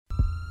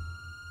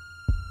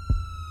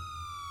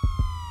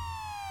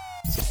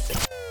What's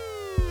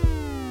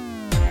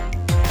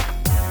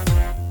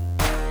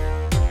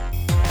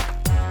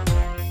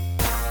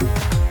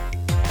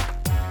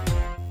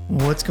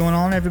going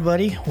on,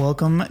 everybody?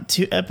 Welcome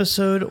to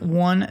episode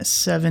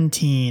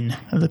 117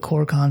 of the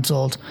Core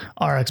Consult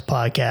RX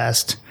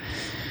podcast.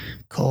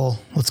 Cole,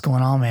 what's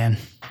going on, man?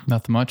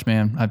 Nothing much,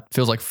 man. It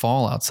feels like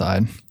fall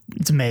outside.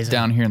 It's amazing.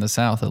 Down here in the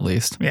South, at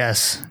least.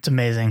 Yes, it's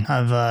amazing.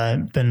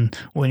 I've been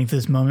waiting for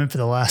this moment for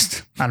the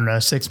last, 6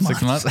 months.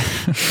 6 months?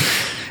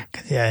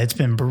 Yeah, it's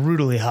been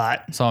brutally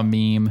hot. I saw a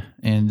meme,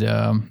 and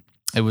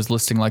it was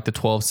listing like the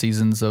 12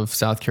 seasons of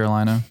South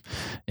Carolina,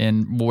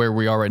 and where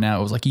we are right now,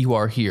 it was like, you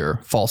are here,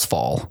 fall's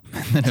fall.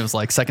 And then it was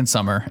like second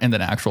summer and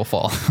then actual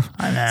fall.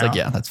 I know. It's like,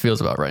 yeah, that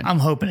feels about right. I'm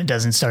hoping it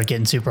doesn't start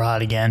getting super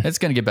hot again. It's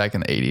going to get back in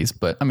the 80s,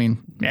 but I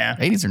mean, yeah,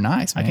 80s are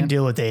nice, man. I can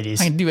deal with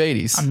 80s. I can do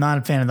 80s. I'm not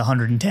a fan of the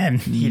 110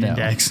 heat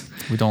index.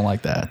 We don't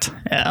like that.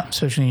 Yeah,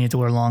 especially when you have to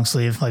wear long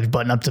sleeve, like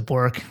button up to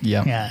work.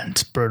 Yeah. Yeah,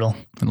 it's brutal.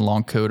 And a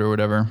long coat or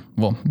whatever.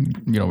 Well,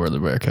 you don't really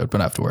wear a coat, but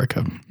I have to wear a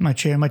coat. My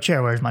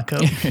chair wears my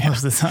coat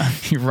most of the time.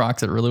 He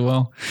rocks it really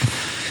well.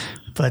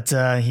 But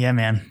yeah,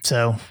 man.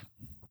 So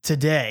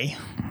today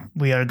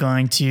we are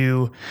going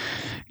to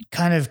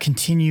kind of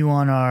continue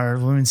on our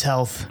women's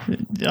health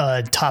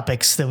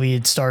topics that we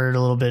had started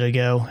a little bit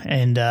ago.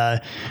 And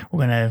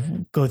we're going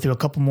to go through a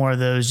couple more of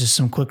those, just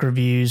some quick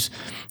reviews.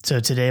 So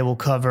today we'll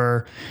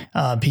cover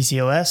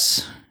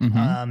PCOS,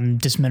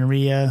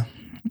 dysmenorrhea,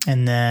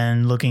 and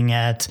then looking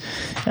at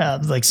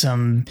like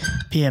some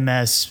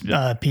PMS,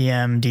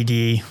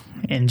 PMDD,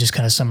 and just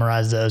kind of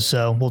summarize those.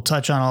 So we'll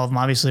touch on all of them.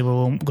 Obviously, we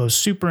won't go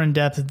super in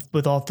depth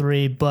with all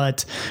three,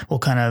 but we'll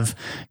kind of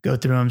go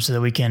through them so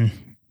that we can,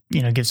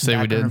 give some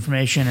background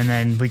information, and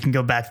then we can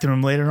go back through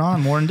them later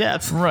on more in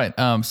depth. Right.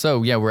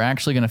 So yeah, we're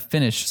actually going to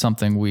finish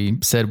something we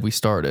said we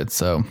started.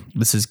 So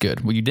this is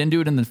good. Well, you didn't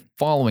do it in the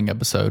following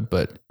episode,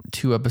 but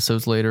 2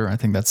 episodes later, I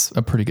think that's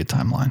a pretty good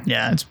timeline.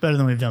 Yeah, it's better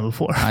than we've done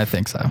before. I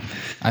think so.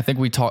 I think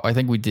we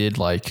did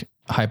like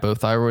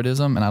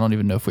hypothyroidism, and I don't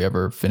even know if we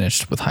ever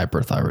finished with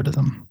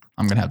hyperthyroidism.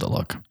 I'm going to have to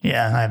look.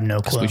 Yeah, I have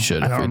no clue. We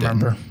should. I don't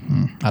remember.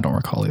 I don't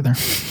recall either.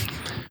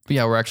 But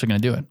yeah, we're actually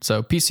going to do it.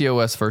 So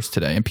PCOS first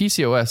today. And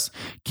PCOS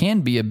can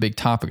be a big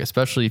topic,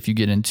 especially if you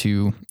get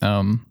into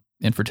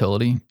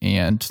infertility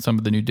and some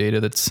of the new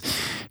data that's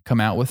come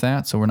out with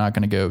that. So we're not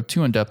going to go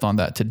too in depth on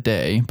that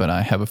today, but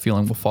I have a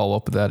feeling we'll follow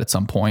up with that at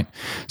some point.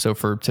 So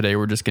for today,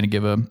 we're just going to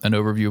give an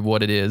overview of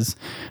what it is,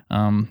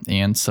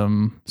 and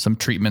some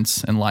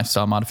treatments and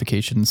lifestyle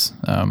modifications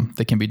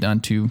that can be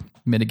done to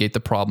mitigate the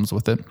problems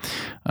with it.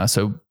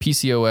 So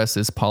PCOS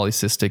is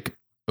polycystic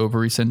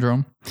ovary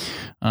syndrome.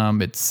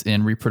 It's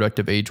in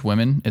reproductive age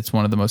women. It's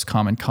one of the most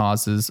common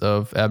causes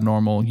of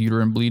abnormal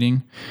uterine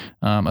bleeding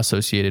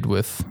associated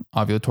with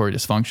ovulatory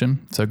dysfunction.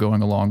 So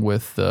going along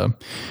with the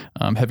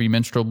heavy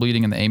menstrual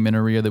bleeding and the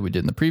amenorrhea that we did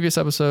in the previous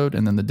episode,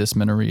 and then the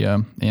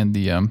dysmenorrhea and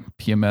the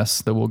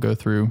PMS that we'll go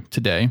through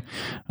today.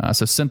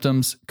 So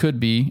symptoms could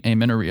be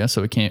amenorrhea.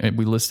 So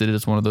we listed it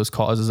as one of those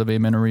causes of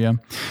amenorrhea.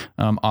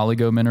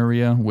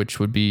 Oligomenorrhea, which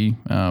would be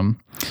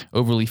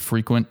overly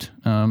frequent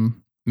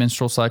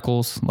menstrual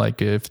cycles,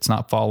 like if it's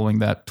not following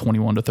that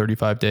 21 to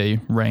 35 day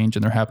range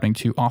and they're happening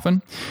too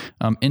often.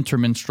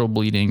 Intermenstrual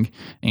bleeding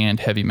and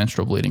heavy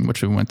menstrual bleeding,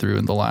 which we went through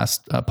in the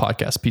last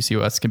podcast.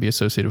 PCOS can be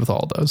associated with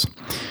all of those.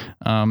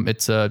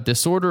 It's a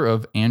disorder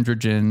of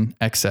androgen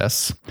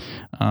excess.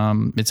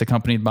 It's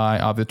accompanied by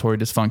ovulatory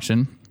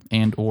dysfunction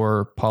and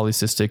or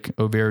polycystic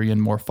ovarian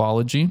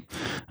morphology.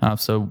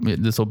 So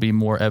this will be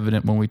more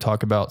evident when we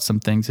talk about some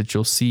things that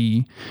you'll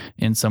see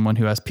in someone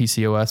who has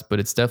PCOS,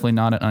 but it's definitely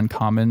not an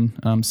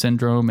uncommon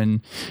syndrome,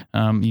 and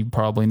you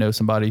probably know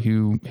somebody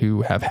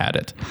who have had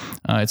it.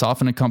 It's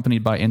often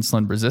accompanied by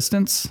insulin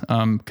resistance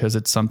because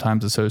it's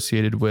sometimes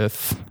associated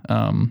with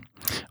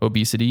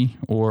obesity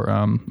or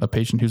a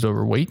patient who's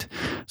overweight.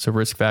 So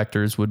risk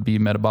factors would be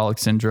metabolic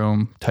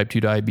syndrome, type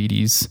 2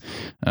 diabetes,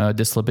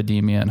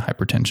 dyslipidemia, and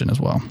hypertension as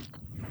well.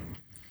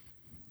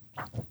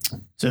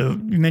 So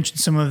you mentioned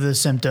some of the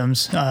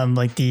symptoms,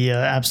 like the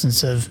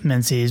absence of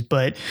menses,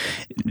 but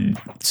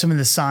some of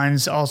the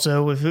signs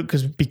also,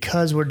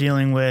 because we're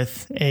dealing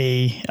with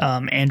a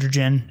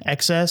androgen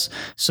excess,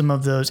 some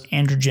of those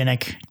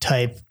androgenic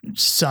type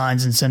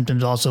signs and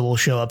symptoms also will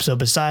show up. So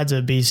besides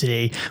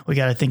obesity, we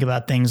got to think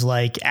about things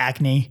like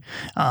acne,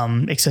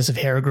 excessive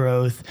hair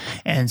growth,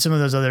 and some of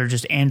those other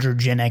just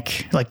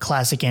androgenic, like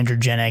classic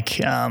androgenic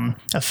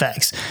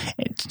effects.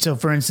 So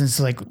for instance,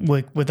 like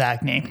with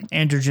acne,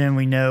 androgen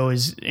we know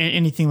is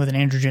anything with an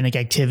androgenic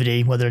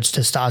activity, whether it's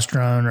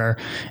testosterone or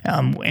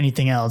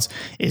anything else,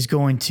 is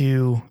going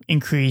to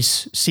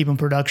increase sebum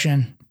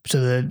production.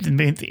 So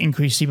the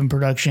increased sebum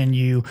production,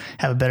 you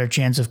have a better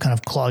chance of kind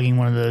of clogging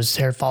one of those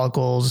hair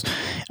follicles,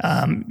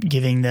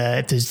 giving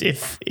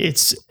if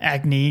it's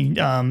acne,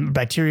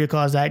 bacteria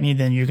caused acne,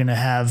 then you're going to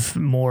have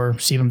more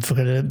sebum for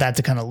that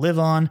to kind of live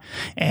on,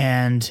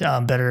 and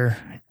better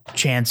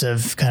chance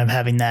of kind of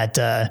having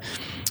that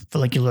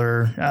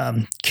follicular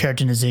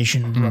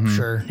keratinization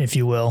rupture, if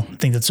you will. I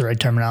think that's the right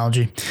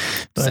terminology.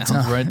 But,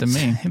 sounds right to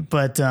me.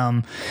 But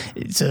so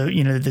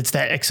it's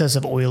that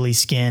excessive oily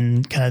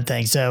skin kind of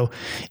thing. So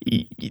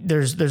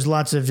there's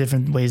lots of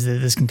different ways that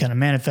this can kind of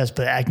manifest,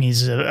 but acne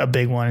is a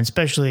big one,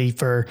 especially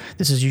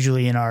this is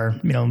usually in our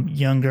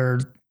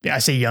younger. I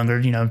say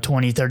younger,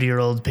 20,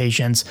 30-year-old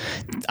patients.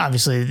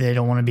 Obviously, they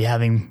don't want to be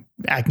having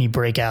acne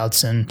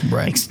breakouts and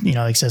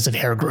excessive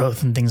hair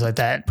growth and things like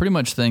that. Pretty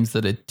much things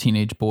that a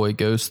teenage boy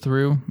goes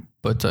through,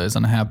 but is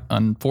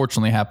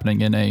unfortunately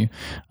happening in a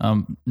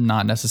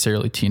not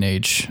necessarily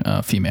teenage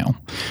female.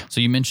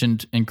 So you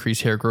mentioned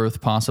increased hair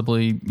growth,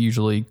 possibly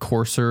usually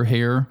coarser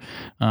hair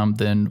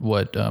than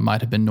what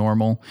might have been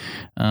normal,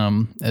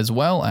 as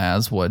well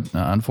as what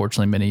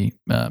unfortunately many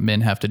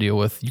men have to deal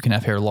with. You can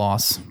have hair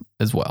loss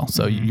as well.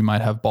 So you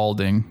might have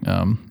balding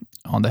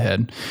on the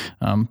head,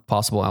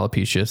 possible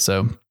alopecia.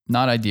 So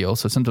not ideal.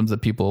 So symptoms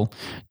that people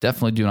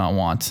definitely do not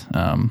want.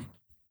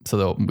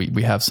 So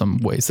we have some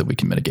ways that we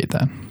can mitigate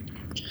that.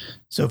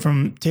 So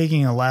from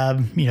taking a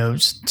lab,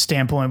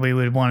 standpoint, we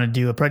would want to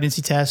do a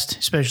pregnancy test,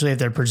 especially if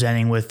they're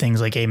presenting with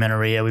things like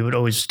amenorrhea. We would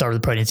always start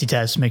with a pregnancy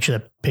test, make sure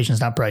that patient's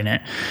not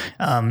pregnant.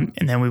 And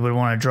then we would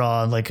want to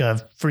draw like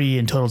a free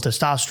and total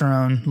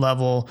testosterone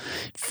level,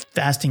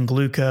 fasting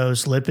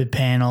glucose, lipid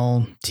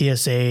panel,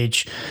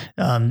 TSH,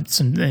 an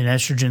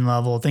estrogen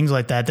level, things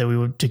like that we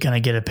would to kind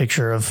of get a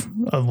picture of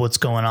what's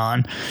going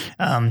on.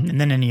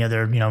 And then any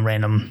other,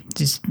 random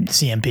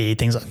CMP,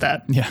 things like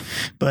that. Yeah.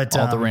 But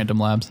all the random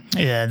labs.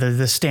 Yeah.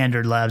 The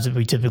standard labs that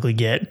we typically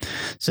get.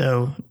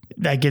 So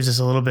that gives us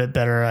a little bit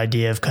better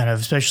idea of kind of,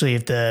 especially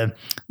if the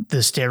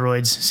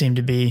steroids seem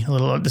to be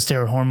the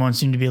steroid hormones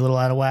seem to be a little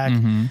out of whack.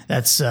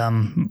 That's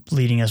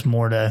leading us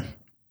more to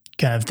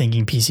kind of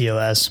thinking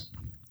PCOS.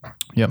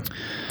 Yep.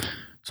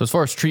 So as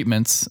far as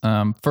treatments,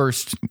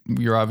 first,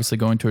 you're obviously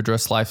going to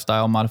address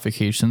lifestyle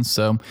modifications.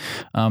 So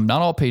not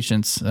all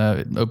patients,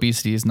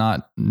 obesity is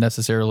not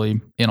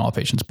necessarily in all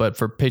patients, but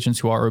for patients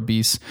who are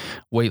obese,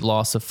 weight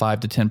loss of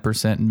 5 to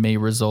 10% may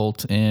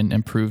result in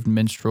improved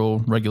menstrual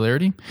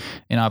regularity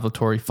and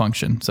ovulatory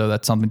function. So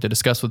that's something to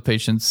discuss with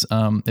patients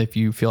if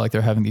you feel like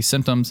they're having these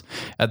symptoms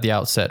at the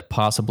outset,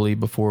 possibly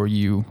before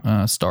you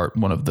start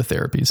one of the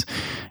therapies.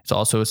 It's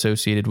also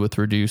associated with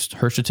reduced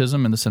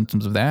hirsutism and the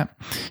symptoms of that,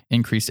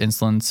 increased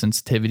insulin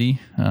sensitivity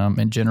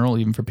in general,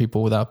 even for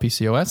people without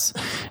PCOS,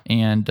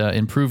 and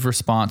improved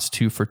response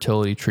to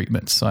fertility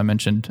treatments. So I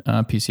mentioned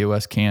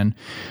PCOS can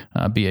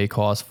be a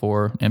cause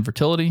for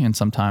infertility, and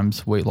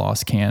sometimes weight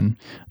loss can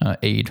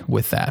aid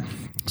with that.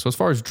 So as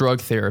far as drug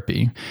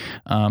therapy,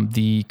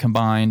 the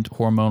combined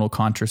hormonal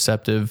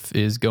contraceptive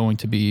is going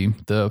to be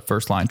the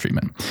first line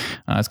treatment.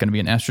 It's going to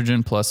be an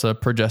estrogen plus a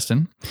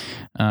progestin.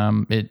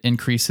 It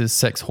increases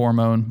sex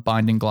hormone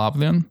binding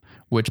globulin,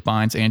 which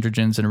binds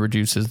androgens and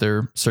reduces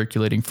their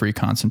circulating free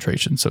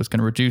concentration. So it's going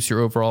to reduce your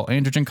overall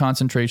androgen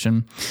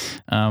concentration,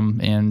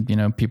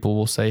 and people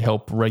will say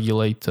help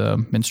regulate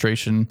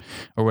menstruation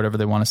or whatever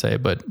they want to say,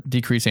 but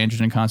decrease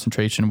androgen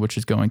concentration, which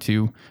is going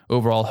to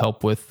overall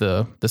help with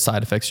the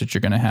side effects that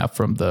you're going to have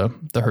from the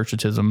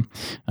hirsutism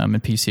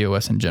and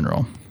PCOS in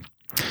general.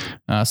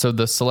 So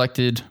the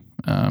selected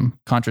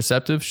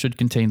contraceptive should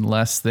contain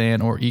less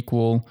than or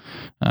equal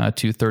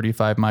to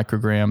 35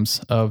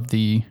 micrograms of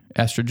the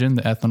estrogen,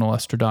 the ethinyl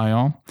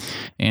estradiol,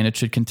 and it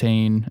should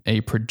contain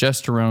a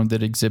progesterone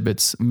that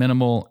exhibits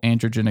minimal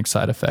androgenic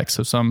side effects.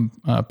 So some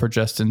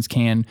progestins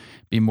can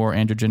be more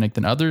androgenic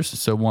than others.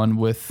 So one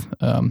with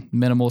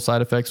minimal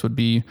side effects would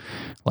be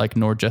like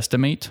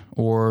norgestimate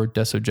or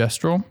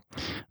desogestrel,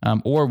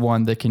 or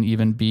one that can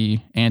even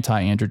be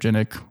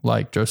anti-androgenic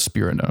like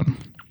drospirenone.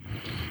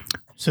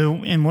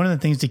 So, and one of the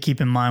things to keep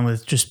in mind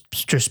with just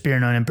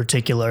drospirenone in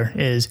particular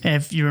is, and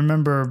if you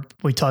remember,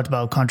 we talked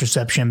about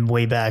contraception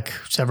way back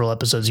several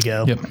episodes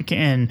ago. Yep.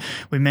 And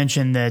we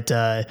mentioned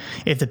that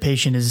if the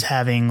patient is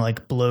having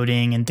like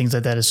bloating and things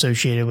like that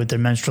associated with their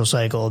menstrual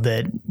cycle,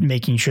 that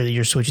making sure that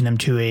you're switching them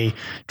to a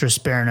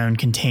drospirenone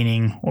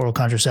containing oral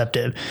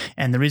contraceptive.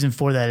 And the reason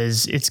for that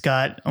is it's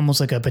got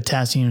almost like a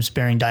potassium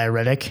sparing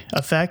diuretic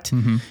effect.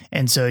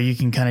 And so you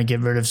can kind of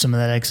get rid of some of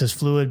that excess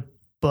fluid,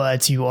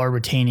 but you are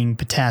retaining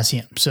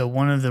potassium. So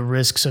one of the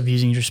risks of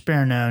using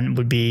drospirenone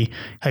would be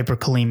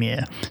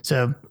hyperkalemia.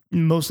 So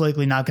most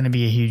likely not going to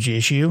be a huge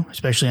issue,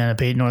 especially on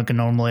a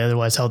normally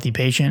otherwise healthy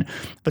patient,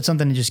 but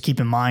something to just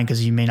keep in mind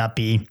because you may not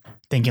be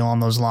thinking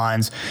along those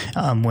lines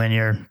when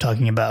you're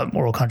talking about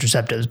oral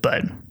contraceptives,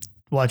 but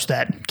watch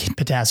that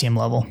potassium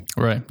level.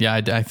 Right.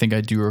 Yeah, I think I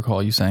do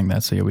recall you saying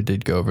that. So yeah, we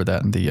did go over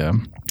that in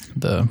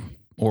the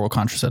oral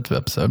contraceptive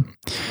episode.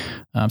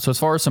 So as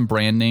far as some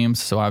brand names,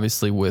 so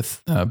obviously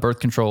with birth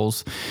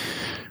controls,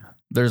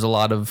 there's a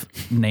lot of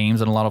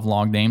names and a lot of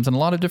long names and a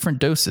lot of different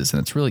doses,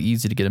 and it's really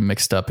easy to get them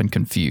mixed up and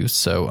confused.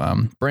 So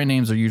brand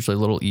names are usually a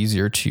little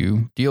easier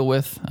to deal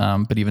with,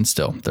 but even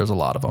still, there's a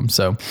lot of them.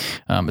 So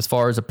as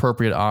far as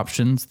appropriate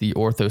options, the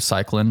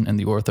orthocycline and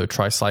the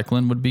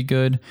orthotricycline would be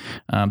good.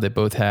 They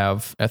both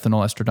have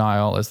ethinyl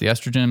estradiol as the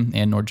estrogen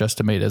and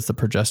norgestimate as the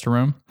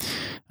progesterone.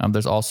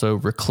 There's also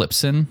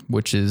riclipsin,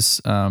 which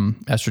is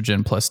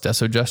estrogen plus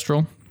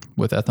desogestrel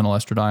with ethinyl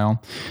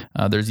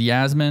estradiol. There's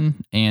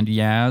Yasmin and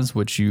Yaz,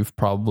 which you've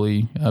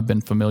probably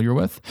been familiar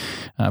with.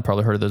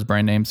 Probably heard of those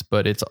brand names,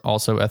 but it's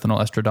also ethinyl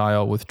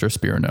estradiol with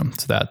drospirenone.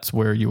 So that's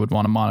where you would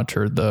want to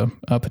monitor the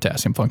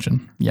potassium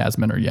function,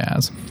 Yasmin or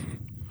Yaz.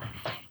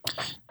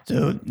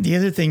 So the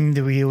other thing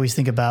that we always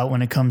think about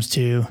when it comes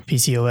to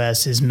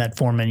PCOS is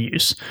metformin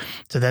use.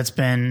 So that's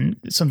been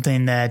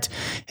something that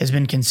has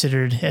been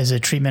considered as a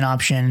treatment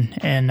option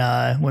in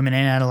women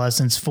and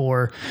adolescents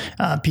for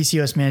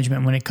PCOS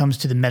management when it comes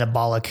to the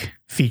metabolic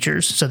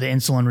features. So the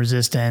insulin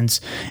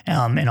resistance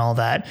and all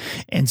that.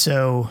 And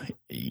so,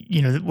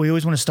 we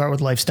always want to start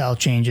with lifestyle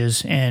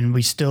changes, and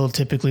we still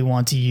typically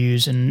want to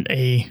use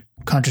a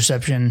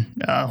contraception,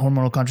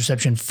 hormonal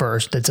contraception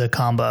first. That's a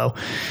combo.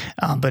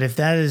 But if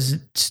that is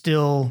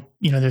still,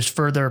 there's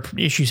further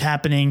issues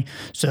happening.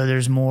 So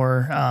there's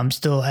more,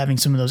 still having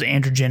some of those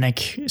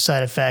androgenic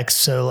side effects.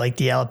 So like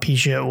the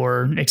alopecia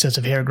or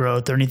excessive hair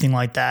growth or anything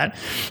like that,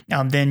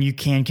 then you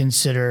can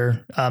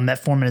consider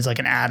metformin as like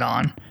an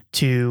add-on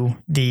to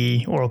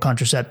the oral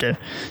contraceptive.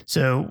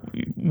 So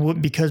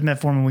because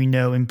metformin we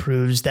know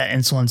improves that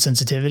insulin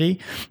sensitivity,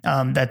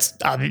 that's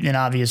an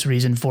obvious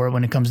reason for it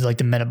when it comes to like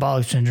the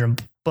metabolic syndrome.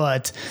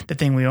 But the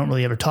thing we don't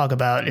really ever talk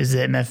about is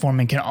that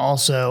metformin can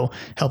also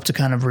help to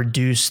kind of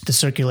reduce the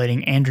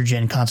circulating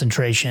androgen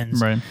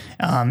concentrations, right,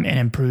 and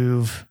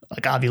improve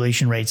like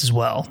ovulation rates as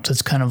well. So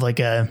it's kind of like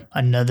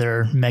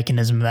another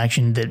mechanism of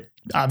action that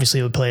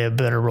obviously would play a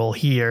better role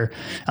here,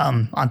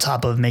 on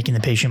top of making the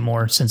patient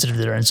more sensitive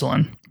to their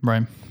insulin.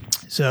 Right.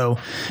 So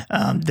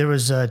there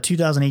was a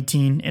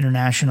 2018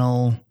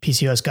 international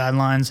PCOS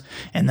guidelines,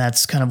 and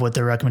that's kind of what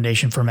the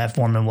recommendation for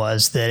metformin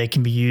was, that it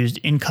can be used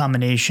in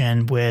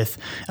combination with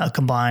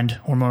combined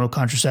hormonal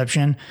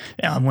contraception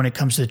when it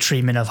comes to the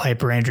treatment of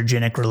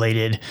hyperandrogenic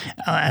related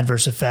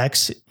adverse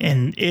effects.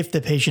 And if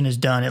the patient has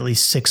done at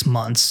least 6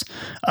 months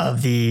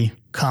of the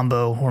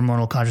combo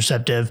hormonal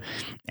contraceptive,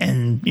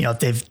 and if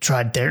they've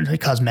tried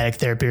cosmetic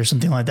therapy or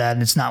something like that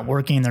and it's not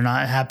working, they're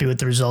not happy with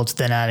the results,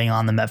 then adding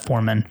on the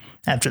metformin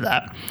after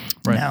that.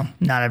 Right. Now,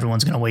 not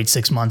everyone's going to wait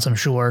 6 months, I'm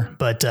sure,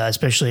 but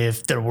especially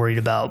if they're worried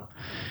about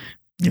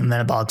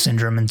metabolic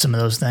syndrome and some of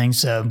those things.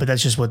 So, but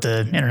that's just what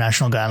the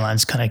international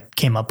guidelines kind of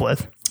came up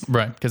with.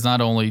 Right. Because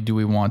not only do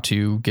we want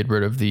to get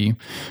rid of the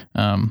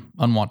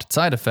unwanted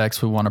side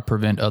effects, we want to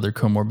prevent other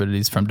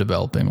comorbidities from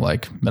developing,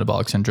 like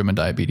metabolic syndrome and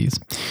diabetes.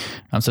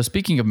 So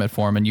speaking of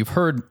metformin, you've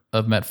heard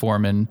of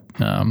metformin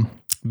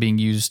being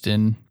used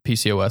in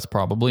PCOS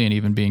probably, and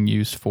even being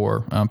used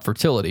for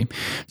fertility.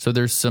 So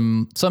there's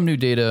some new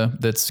data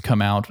that's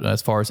come out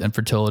as far as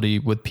infertility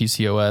with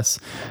PCOS.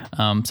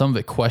 Some of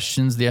it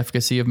questions the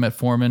efficacy of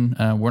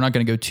metformin. We're not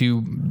going to go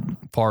too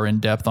far in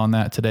depth on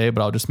that today,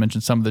 but I'll just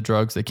mention some of the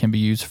drugs that can be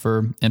used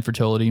for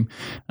infertility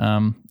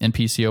in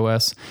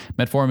PCOS.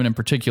 Metformin in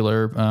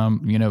particular,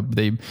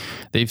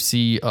 they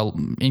see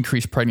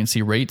increased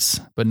pregnancy rates,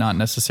 but not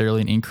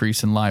necessarily an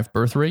increase in live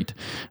birth rate.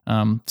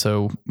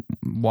 So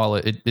while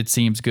it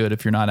seems good,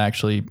 if you're not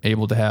actually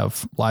able to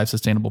have live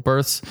sustainable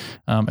births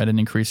at an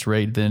increased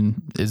rate,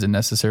 then isn't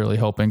necessarily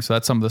helping. So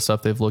that's some of the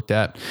stuff they've looked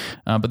at.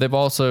 But they've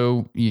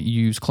also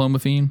used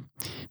clomiphene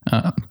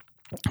and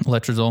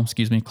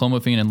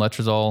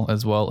letrozole,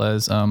 as well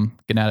as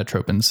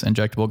gonadotropins,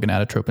 injectable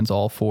gonadotropins,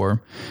 all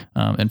for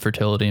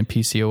infertility and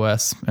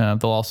PCOS.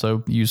 They'll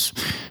also use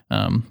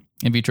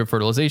in vitro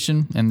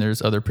fertilization, and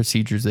there's other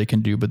procedures they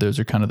can do, but those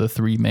are kind of the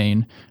three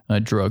main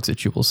drugs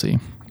that you will see.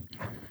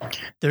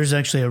 There's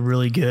actually a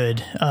really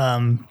good,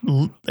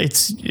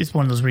 it's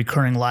one of those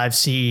recurring live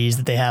CEs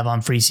that they have on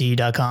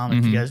freece.com.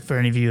 If you guys, for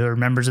any of you who are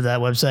members of that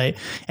website,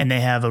 and they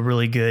have a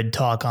really good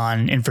talk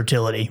on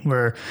infertility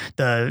where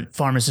the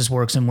pharmacist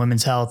works in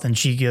women's health, and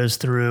she goes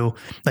through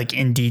like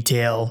in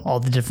detail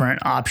all the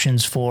different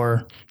options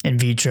for in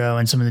vitro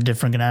and some of the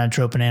different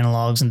gonadotropin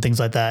analogs and things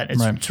like that.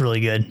 It's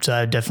really good. So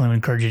I definitely would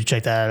encourage you to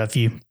check that out if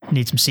you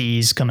need some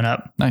CEs coming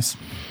up. Nice.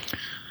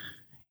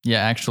 Yeah,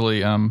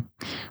 actually,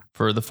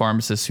 for the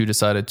pharmacists who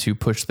decided to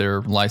push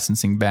their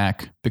licensing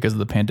back because of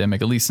the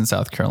pandemic, at least in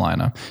South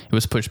Carolina, it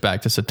was pushed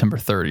back to September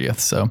 30th.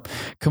 So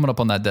coming up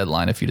on that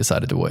deadline if you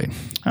decided to wait.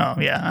 Oh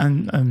yeah.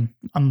 I'm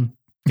going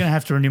to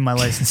have to renew my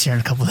license here in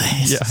a couple of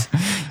days. Yeah.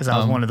 Because I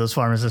was one of those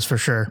pharmacists for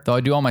sure. Though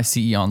I do all my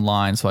CE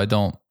online, so I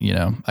don't,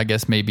 I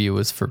guess maybe it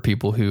was for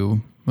people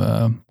who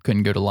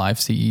couldn't go to live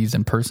CEs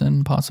in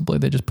person, possibly.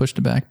 They just pushed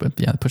it back. But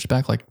yeah, pushed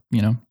back like,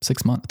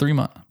 6 months, 3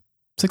 months,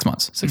 6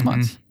 months, 6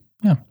 months.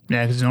 Yeah.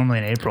 Yeah, because it's normally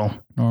in April.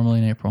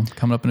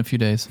 Coming up in a few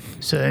days.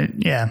 So,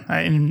 yeah.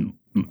 And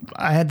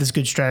I had this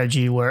good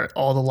strategy where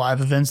all the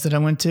live events that I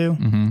went to,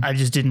 I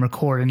just didn't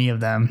record any of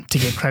them to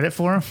get credit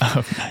for them.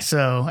 Oh, nice.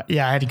 So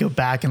yeah, I had to go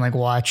back and like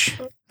watch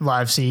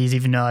live Cs,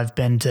 even though I've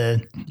been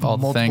to All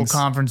the multiple things.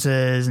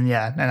 conferences and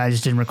I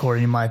just didn't record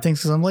any of my things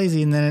because I'm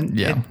lazy, and then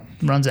it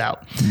runs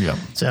out. Yeah.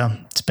 So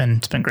it's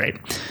been great.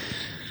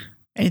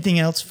 Anything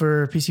else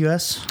for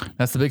PCOS?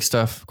 That's the big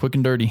stuff. Quick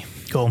and dirty.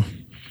 Cool.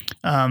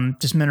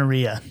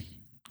 Dysmenorrhea.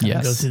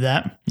 Yes. Go through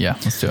that. Yeah,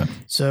 let's do it.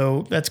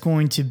 So that's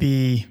going to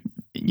be,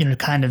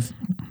 kind of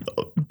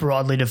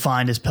broadly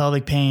defined as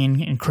pelvic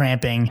pain and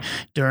cramping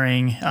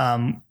during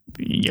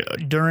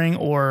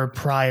or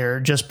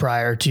prior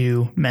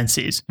to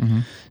menses.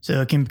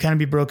 So it can kind of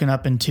be broken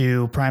up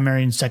into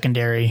primary and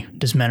secondary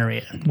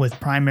dysmenorrhea, with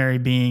primary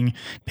being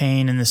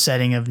pain in the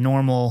setting of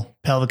normal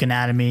pelvic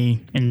anatomy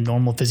and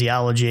normal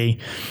physiology.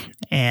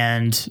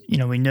 And,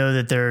 we know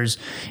that there's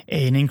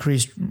an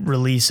increased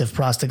release of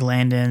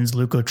prostaglandins,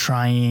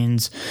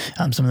 leukotrienes,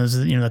 some of those,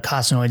 the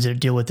cosinoids that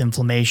deal with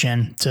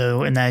inflammation.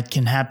 So, and that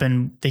can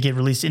happen, they get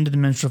released into the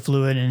menstrual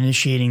fluid,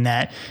 initiating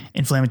that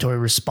inflammatory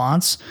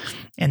response.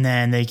 And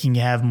then they can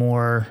have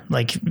more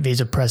like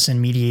vasopressin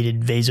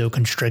mediated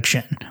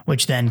vasoconstriction,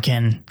 which then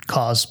can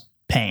cause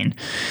pain.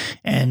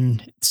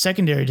 And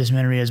secondary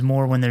dysmenorrhea is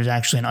more when there's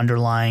actually an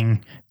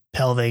underlying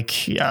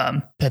pelvic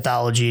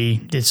pathology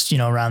that's,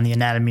 around the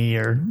anatomy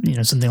or,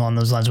 something along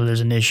those lines where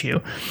there's an issue.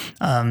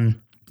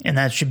 And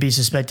that should be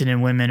suspected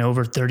in women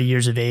over 30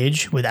 years of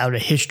age without a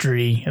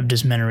history of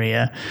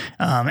dysmenorrhea.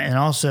 And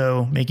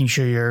also making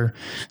sure you're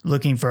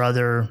looking for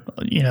other,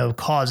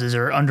 causes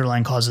or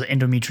underlying causes,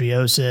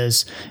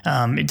 endometriosis.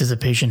 Does the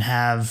patient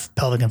have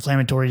pelvic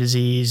inflammatory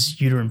disease,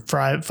 uterine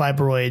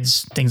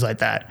fibroids, things like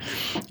that.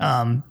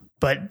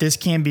 But this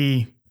can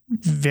be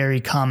very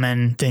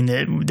common thing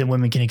that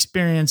women can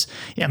experience.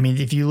 I mean,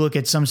 if you look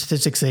at some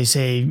statistics, they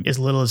say as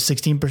little as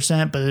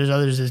 16%, but there's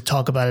others that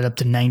talk about it up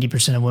to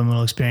 90% of women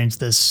will experience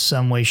this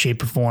some way,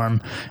 shape, or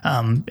form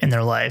in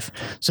their life.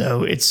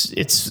 So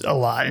it's a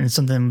lot, and it's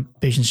something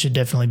patients should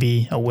definitely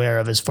be aware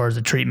of as far as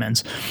the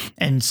treatments.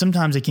 And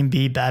sometimes it can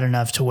be bad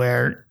enough to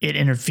where it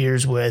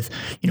interferes with,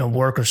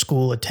 work or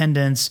school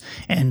attendance,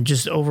 and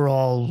just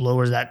overall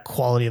lowers that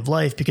quality of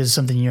life because it's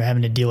something you're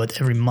having to deal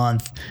with every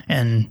month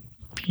and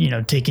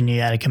taking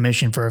you out of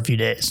commission for a few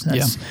days.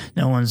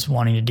 No one's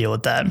wanting to deal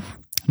with that.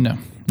 No,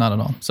 not at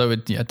all. So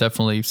it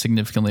definitely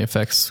significantly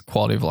affects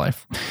quality of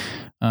life.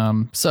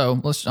 So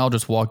I'll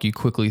just walk you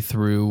quickly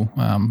through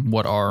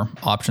what our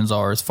options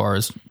are as far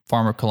as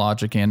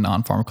pharmacologic and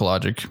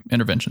non-pharmacologic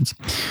interventions.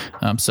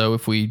 So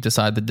if we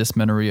decide that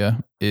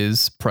dysmenorrhea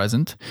is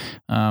present,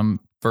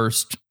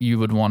 first you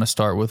would want to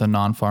start with a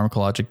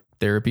non-pharmacologic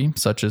therapy,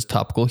 such as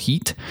topical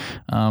heat.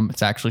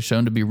 It's actually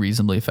shown to be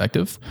reasonably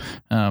effective.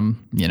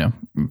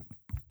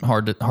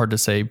 Hard to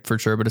say for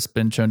sure, but it's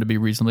been shown to be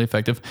reasonably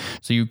effective.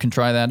 So you can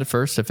try that at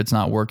first. If it's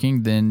not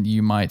working, then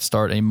you might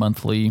start a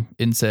monthly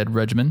NSAID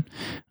regimen,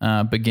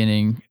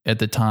 beginning at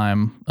the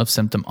time of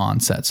symptom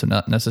onset. So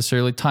not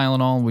necessarily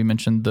Tylenol. We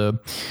mentioned the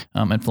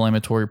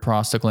inflammatory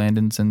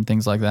prostaglandins and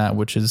things like that,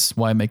 which is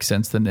why it makes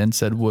sense that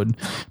NSAID would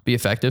be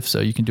effective. So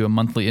you can do a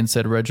monthly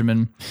NSAID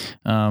regimen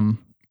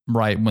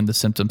right when the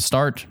symptoms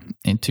start,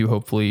 and to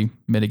hopefully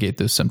mitigate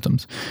those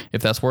symptoms.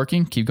 If that's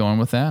working, keep going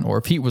with that. Or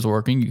if heat was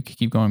working, you could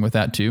keep going with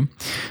that too.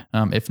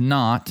 If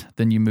not,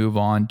 then you move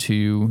on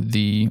to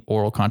the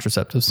oral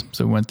contraceptives.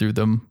 So we went through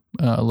them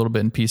a little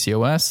bit in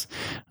PCOS,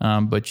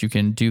 but you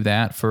can do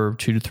that for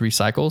 2 to 3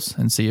 cycles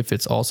and see if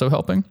it's also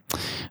helping.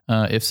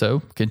 If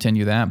so,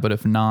 continue that. But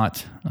if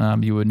not,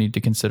 you would need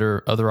to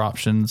consider other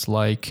options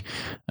like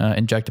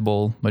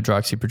injectable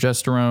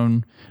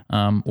hydroxyprogesterone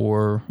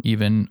or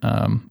even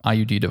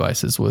IUD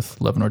devices with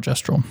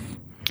levonorgestrel.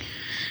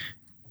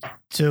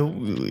 So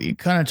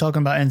kind of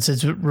talking about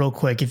NSAIDs real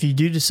quick, if you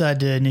do decide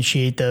to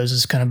initiate those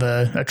as kind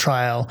of a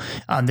trial,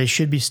 they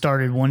should be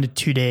started 1 to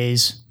 2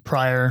 days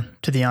prior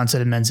to the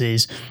onset of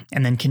menses,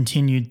 and then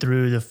continued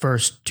through the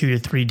first 2 to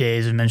 3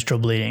 days of menstrual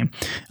bleeding.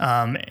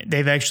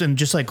 They've actually,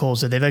 just like Cole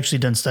said, they've actually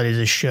done studies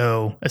that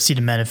show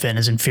acetaminophen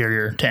is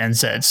inferior to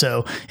NSAID.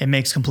 So it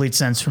makes complete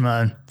sense from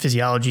a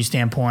physiology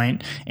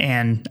standpoint,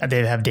 and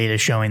they have data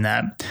showing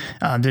that.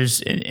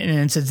 There's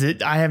NSAIDs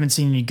that I haven't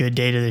seen any good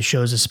data that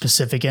shows a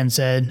specific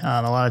NSAID.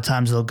 A lot of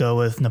times they'll go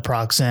with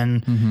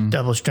naproxen,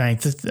 double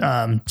strength,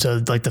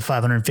 so like the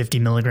 550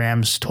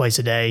 milligrams twice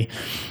a day,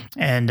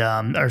 and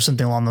or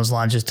something along those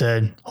lines, just to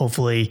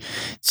hopefully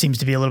seems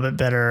to be a little bit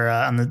better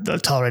on the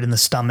tolerated in the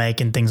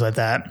stomach and things like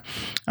that.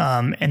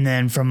 And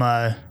then from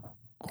a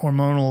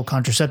hormonal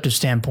contraceptive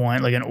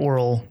standpoint, like an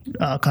oral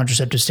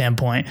contraceptive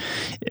standpoint,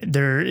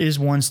 there is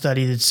one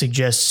study that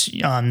suggests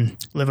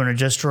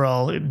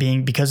levonorgestrel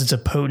being, because it's a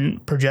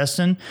potent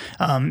progestin,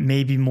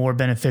 may be more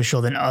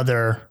beneficial than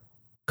other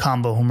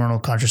combo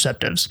hormonal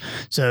contraceptives.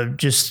 So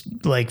just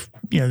like,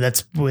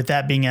 that's with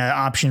that being an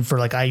option for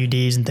like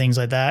IUDs and things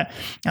like that,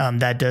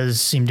 that does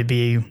seem to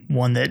be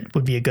one that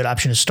would be a good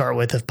option to start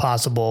with if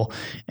possible,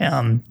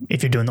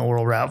 if you're doing the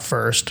oral route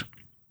first.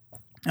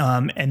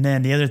 And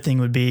then the other thing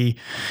would be,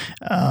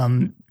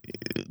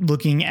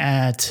 looking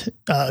at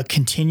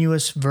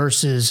continuous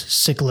versus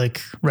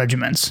cyclic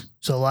regimens.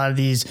 So a lot of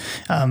these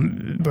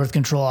birth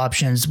control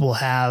options will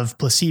have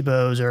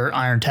placebos or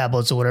iron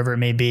tablets or whatever it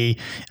may be,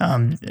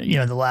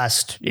 the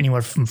last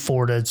anywhere from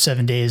 4 to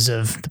 7 days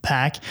of the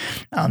pack.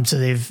 So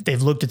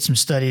they've looked at some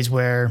studies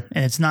where,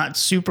 and it's not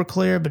super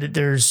clear, but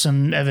there's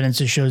some evidence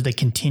that shows that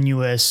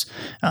continuous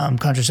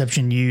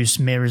contraception use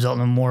may result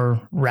in a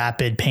more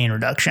rapid pain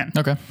reduction.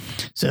 Okay.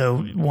 So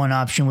one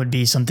option would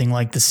be something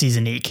like the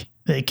Seasonique.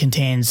 It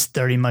contains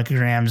 30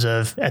 micrograms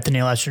of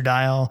ethinyl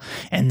estradiol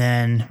and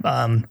then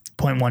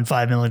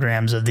 0.15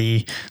 milligrams of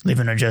the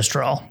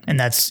levonorgestrel. And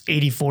that's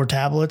 84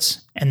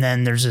 tablets. And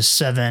then there's a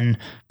 7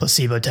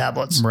 placebo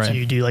tablets. Right. So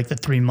you do like the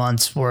 3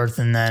 months worth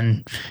and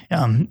then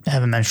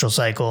have a menstrual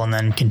cycle and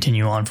then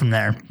continue on from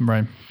there.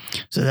 Right.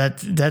 So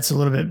that's a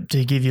little bit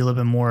to give you a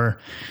little bit more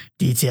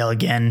detail.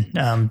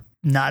 Again,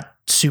 not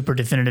super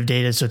definitive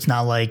data. So it's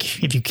not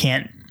like if you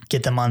can't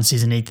get them on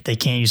season 8 that they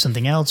can't use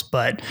something else,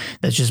 but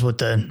that's just what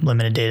the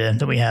limited data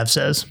that we have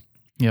says.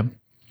 Yep.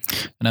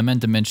 And I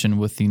meant to mention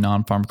with the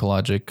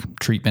non-pharmacologic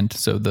treatment,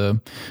 so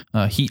the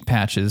heat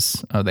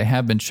patches, they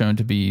have been shown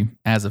to be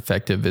as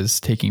effective as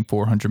taking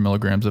 400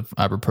 milligrams of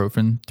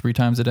ibuprofen 3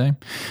 times a day,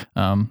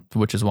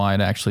 which is why it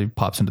actually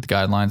pops into the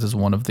guidelines as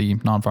one of the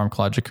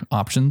non-pharmacologic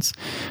options.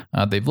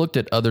 They've looked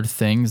at other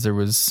things. There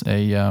was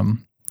a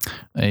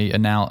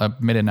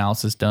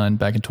meta-analysis done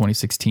back in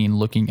 2016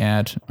 looking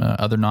at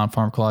other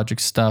non-pharmacologic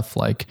stuff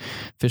like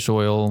fish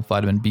oil,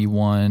 vitamin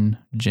B1,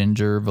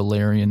 ginger,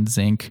 valerian,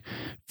 zinc,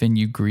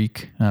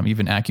 fenugreek,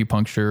 even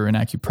acupuncture and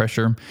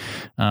acupressure.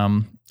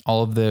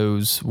 All of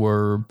those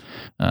were,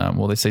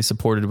 they say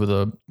supported with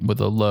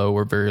a low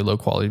or very low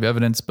quality of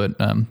evidence, but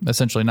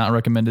essentially not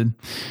recommended.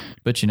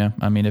 But,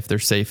 if they're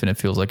safe and it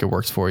feels like it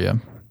works for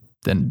you,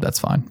 then that's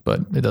fine.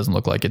 But it doesn't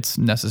look like it's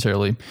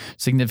necessarily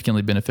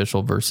significantly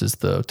beneficial versus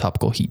the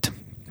topical heat.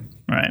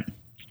 Right.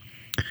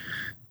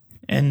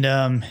 And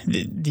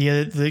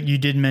you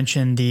did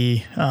mention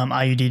the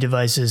IUD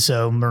devices,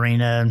 so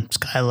Mirena,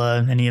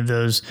 Skyla, any of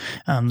those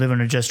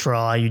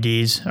levonorgestrel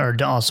IUDs are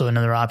also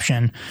another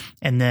option.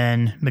 And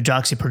then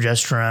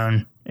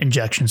medroxyprogesterone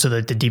injection, so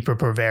that the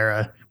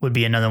Depo-Provera would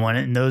be another one.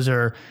 And those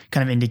are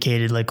kind of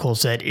indicated, like Cole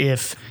said,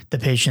 if the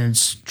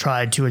patient's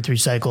tried 2 or 3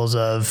 cycles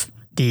of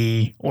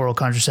the oral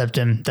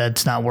contraceptive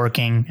that's not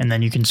working, and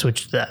then you can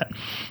switch to that.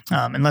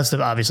 Unless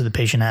obviously the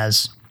patient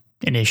has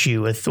an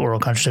issue with oral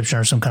contraception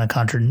or some kind of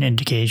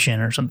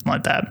contraindication or something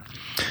like that.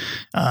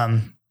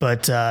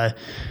 But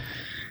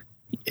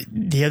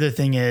the other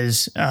thing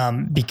is,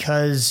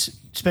 because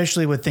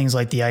especially with things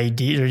like the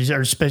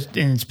IUD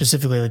and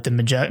specifically like the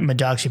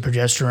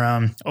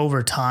medroxyprogesterone,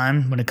 over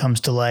time, when it comes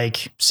to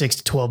like 6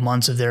 to 12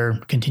 months of their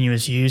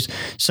continuous use,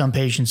 some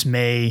patients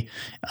may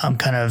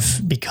kind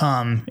of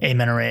become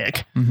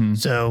amenorrheic. Mm-hmm.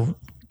 So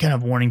kind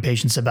of warning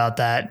patients about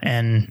that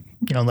and,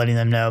 letting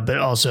them know, but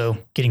also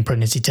getting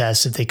pregnancy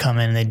tests if they come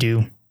in and they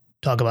do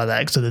talk about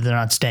that so that they're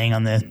not staying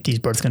on these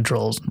birth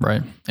controls.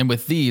 Right. And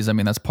with these,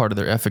 that's part of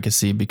their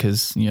efficacy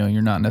because,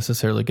 you're not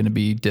necessarily going to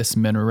be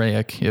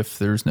dysmenorrheic if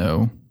there's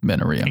no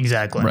menorrhea.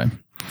 Exactly. Right.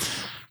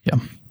 Yeah.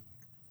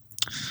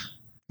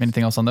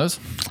 Anything else on those?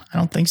 I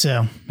don't think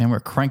so. Man,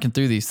 we're cranking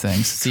through these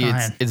things. See,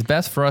 it's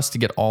best for us to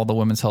get all the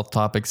women's health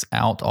topics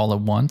out all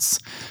at once.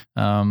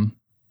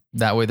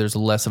 That way there's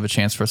less of a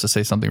chance for us to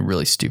say something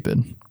really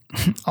stupid.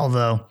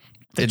 Although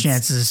the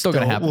chances is still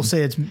going to happen. We'll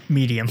say it's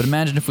medium. But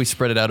imagine if we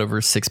spread it out over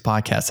 6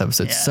 podcast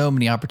episodes. Yeah. So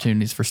many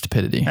opportunities for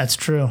stupidity. That's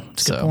true.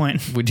 That's a good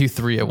point. We do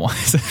 3 at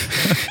once.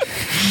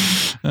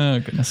 Oh,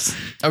 goodness.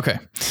 Okay.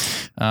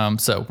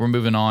 So we're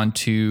moving on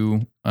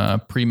to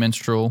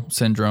premenstrual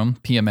syndrome,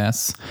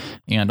 PMS,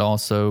 and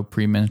also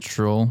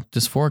premenstrual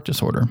dysphoric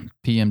disorder,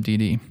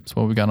 PMDD. So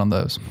what we got on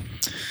those?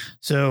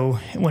 So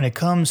when it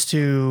comes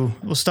to,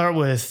 we'll start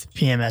with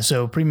PMS.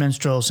 So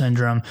premenstrual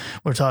syndrome,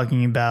 we're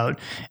talking about,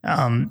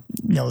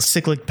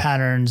 cyclic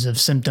patterns of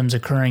symptoms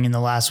occurring in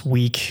the last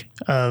week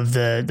of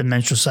the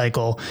menstrual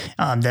cycle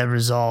that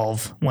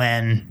resolve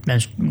when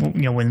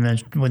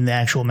the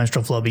actual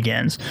menstrual flow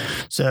begins.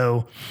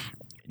 So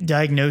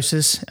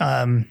diagnosis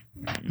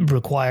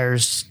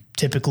requires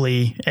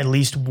typically at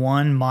least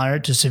one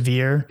moderate to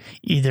severe,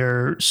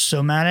 either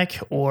somatic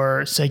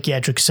or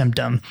psychiatric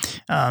symptom.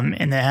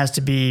 And that has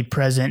to be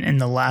present in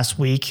the last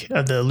week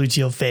of the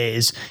luteal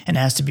phase and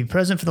has to be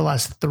present for the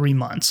last 3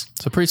 months.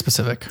 So pretty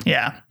specific.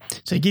 Yeah.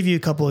 So to give you a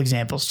couple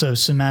examples. So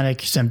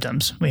somatic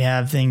symptoms, we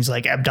have things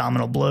like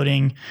abdominal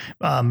bloating,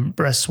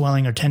 breast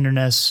swelling or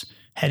tenderness,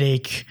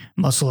 headache,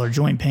 muscle or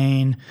joint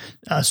pain,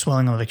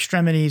 swelling of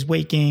extremities,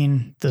 weight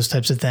gain, those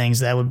types of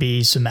things. That would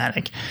be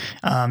somatic.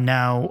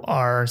 Now,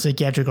 our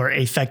psychiatric or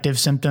affective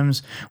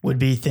symptoms would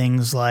be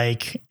things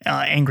like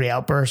angry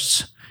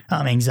outbursts,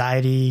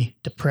 anxiety,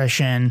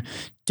 depression,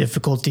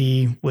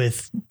 difficulty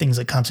with things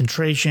like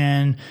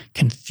concentration,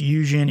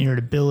 confusion,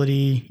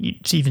 irritability,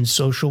 even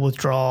social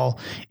withdrawal.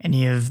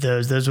 Any of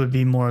those would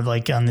be more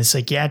like on the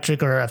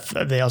psychiatric, or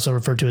they also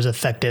refer to as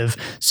affective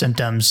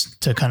symptoms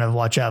to kind of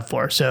watch out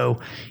for. So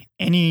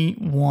any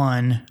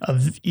one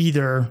of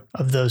either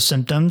of those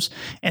symptoms,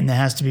 and that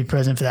has to be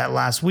present for that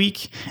last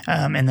week,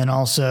 and then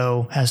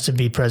also has to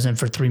be present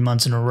for 3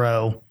 months in a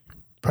row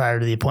prior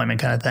to the appointment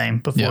kind of thing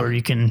before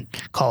you can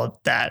call it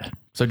that.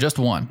 So just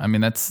one. I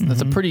mean, that's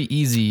a pretty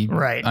easy.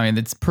 Right. I mean,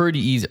 it's pretty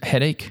easy.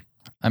 Headache.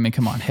 I mean,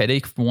 come on,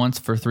 headache once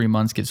for 3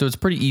 months. So it's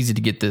pretty easy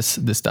to get this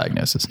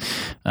diagnosis.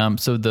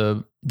 So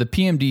the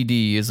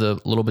PMDD is a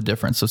little bit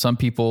different. So some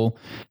people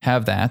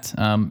have that,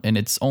 and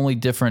it's only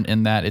different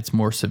in that it's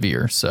more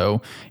severe.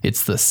 So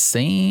it's the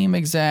same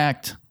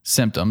exact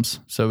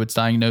symptoms. So it's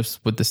diagnosed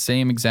with the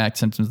same exact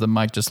symptoms that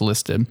Mike just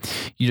listed.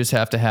 You just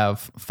have to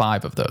have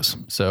 5 of those.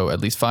 So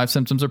at least 5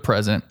 symptoms are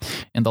present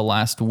in the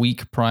last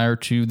week prior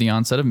to the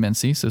onset of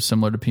menses, so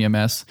similar to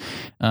PMS,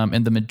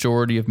 in the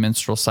majority of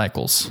menstrual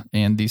cycles.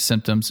 And these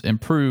symptoms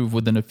improve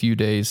within a few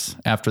days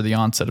after the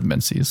onset of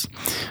menses.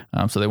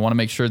 So they want to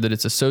make sure that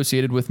it's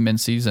associated with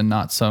menses and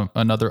not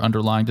another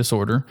underlying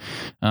disorder.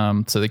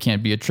 So they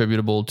can't be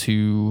attributable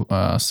to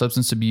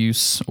substance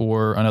abuse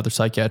or another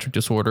psychiatric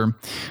disorder,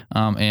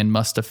 and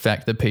must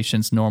affect the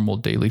patient's normal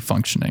daily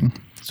functioning.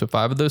 So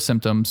 5 of those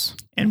symptoms.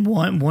 And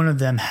one of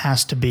them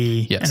has to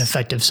be an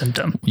effective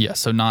symptom. Yes.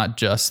 So not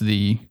just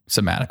the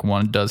somatic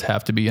one. Does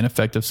have to be an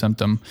effective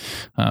symptom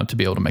to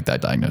be able to make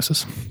that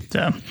diagnosis.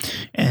 So,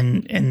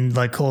 and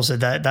like Cole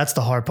said, that's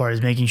the hard part,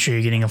 is making sure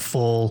you're getting a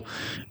full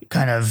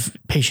kind of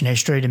patient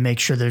history to make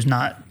sure there's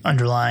not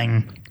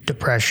underlying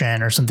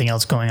depression or something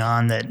else going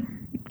on that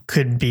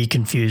could be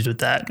confused with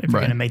that if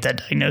you're going to make that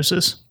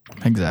diagnosis.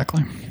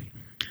 Exactly.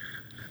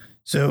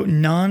 So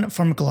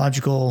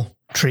non-pharmacological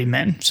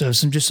treatment. So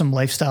some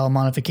lifestyle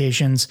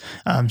modifications,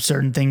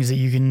 certain things that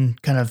you can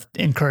kind of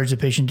encourage the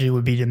patient to do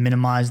would be to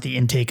minimize the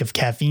intake of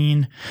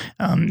caffeine,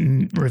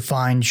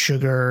 refined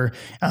sugar,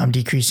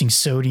 decreasing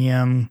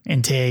sodium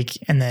intake,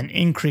 and then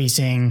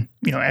increasing,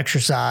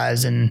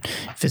 exercise and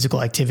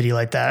physical activity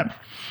like that.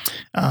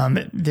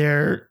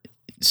 There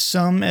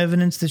some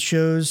evidence that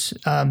shows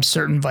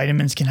certain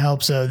vitamins can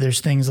help. So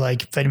there's things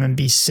like vitamin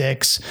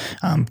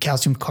B6,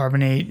 calcium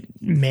carbonate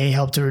may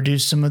help to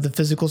reduce some of the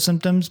physical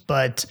symptoms,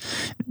 but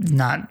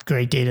not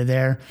great data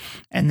there.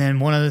 And then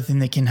one other thing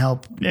that can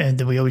help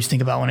that we always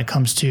think about when it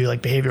comes to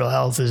like behavioral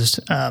health is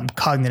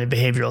cognitive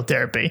behavioral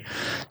therapy.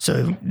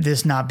 So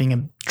this not being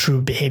a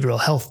true behavioral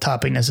health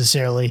topic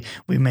necessarily,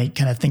 we may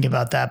kind of think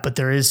about that, but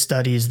there is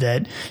studies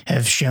that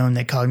have shown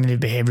that cognitive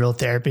behavioral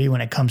therapy when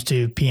it comes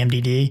to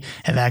PMDD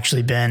have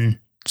actually been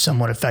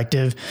somewhat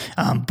effective.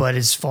 But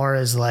as far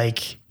as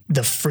like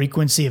the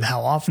frequency of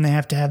how often they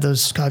have to have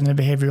those cognitive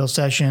behavioral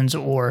sessions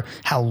or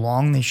how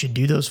long they should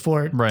do those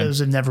for, those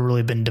have never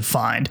really been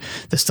defined.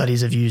 The studies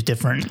have used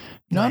different.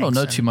 I don't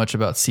know too much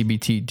about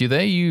CBT. Do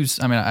they use,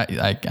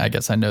 I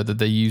guess I know that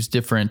they use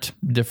different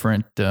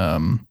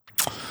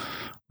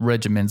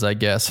regimens, I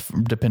guess,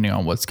 depending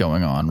on what's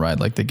going on, right?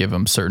 Like they give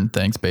them certain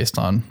things based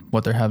on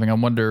what they're having. I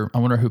wonder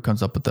who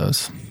comes up with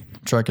those.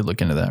 I'm sure I could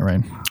look into that,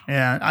 right?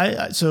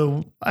 Yeah,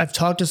 so I've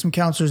talked to some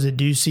counselors that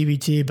do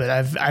CBT, but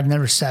I've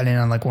never sat in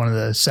on like one of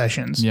the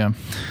sessions. Yeah.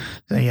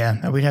 So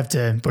yeah, we'd have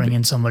to bring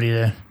in somebody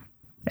to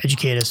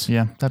educate us.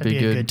 Yeah, that'd be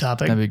a good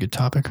topic. That'd be a good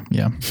topic.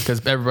 Yeah,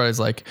 because everybody's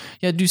like,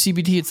 yeah, do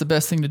CBT. It's the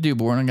best thing to do,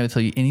 but we're not going to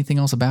tell you anything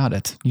else about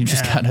it. You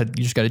just gotta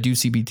do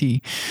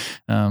CBT,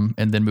 and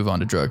then move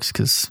on to drugs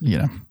because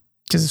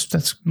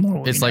that's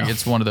more. It's like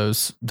it's one of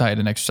those diet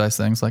and exercise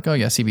things. Like, oh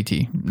yeah,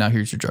 CBT. Now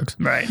here's your drugs.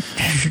 Right,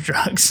 here's your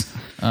drugs.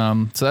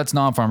 So that's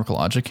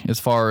non-pharmacologic. As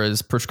far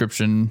as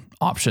prescription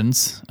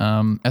options,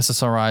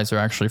 SSRIs are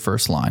actually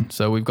first line.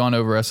 So we've gone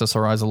over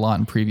SSRIs a lot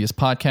in previous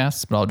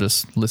podcasts, but I'll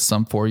just list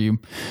some for you: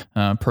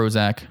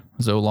 Prozac,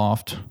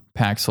 Zoloft,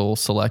 Paxil,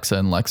 Celexa,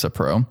 and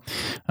Lexapro.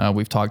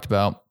 We've talked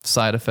about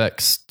side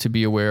effects to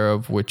be aware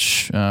of,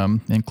 which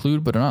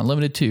include but are not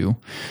limited to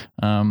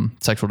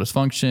sexual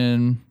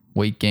dysfunction,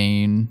 weight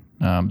gain.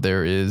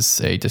 There is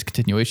a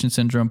discontinuation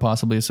syndrome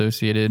possibly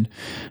associated.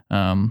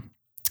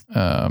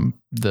 I'm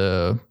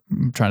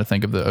trying to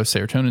think of the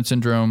serotonin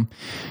syndrome.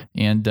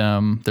 And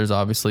there's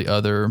obviously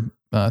other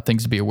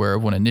things to be aware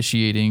of when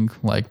initiating,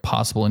 like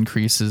possible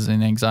increases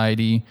in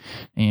anxiety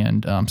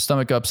and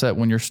stomach upset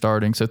when you're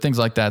starting. So things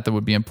like that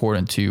would be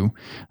important to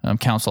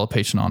counsel a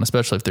patient on,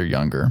 especially if they're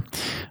younger.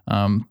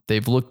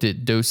 They've looked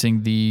at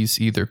dosing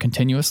these either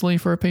continuously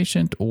for a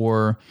patient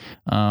or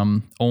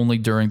only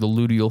during the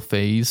luteal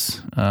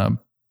phase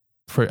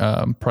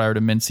prior to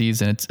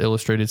menses, and it's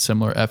illustrated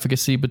similar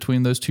efficacy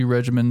between those two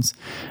regimens.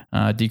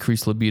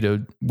 Decreased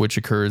libido, which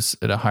occurs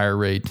at a higher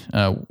rate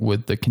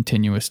with the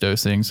continuous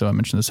dosing. So I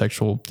mentioned the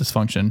sexual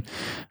dysfunction.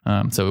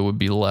 So it would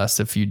be less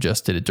if you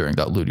just did it during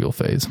that luteal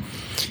phase.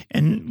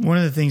 And one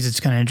of the things that's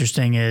kind of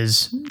interesting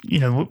is,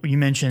 you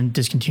mentioned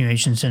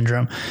discontinuation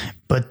syndrome,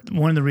 but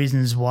one of the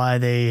reasons why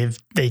they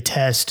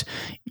test,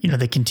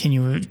 the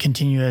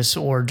continuous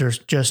or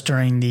just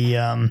during the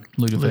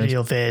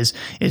luteal phase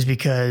is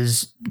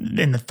because,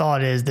 and the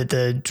thought is that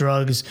the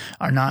drugs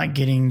are not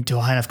getting to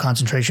a high enough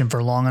concentration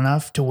for long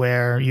enough to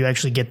where you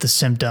actually get the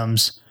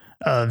symptoms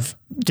of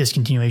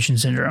discontinuation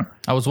syndrome.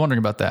 I was wondering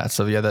about that.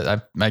 So yeah,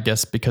 I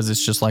guess because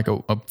it's just like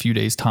a few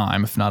days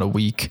time, if not a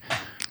week.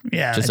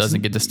 just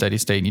doesn't get to steady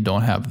state, and you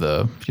don't have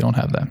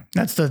that.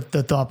 That's the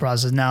thought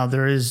process. Now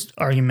there is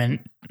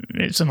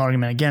some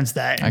argument against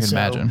that. I can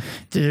imagine.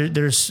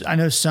 I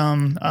know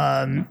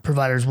some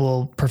providers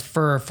will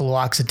prefer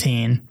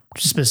fluoxetine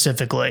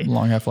specifically.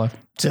 Long half-life.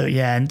 So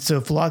yeah, and so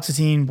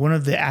fluoxetine, one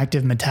of the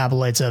active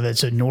metabolites of it,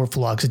 so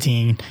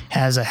norfluoxetine,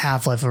 has a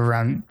half-life of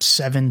around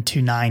 7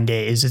 to 9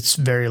 days. It's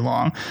very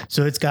long.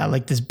 So it's got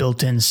like this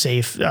built-in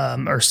safe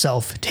or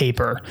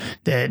self-taper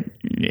that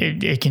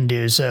it can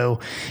do. So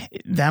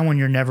that one,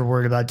 you're never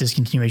worried about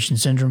discontinuation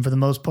syndrome for the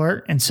most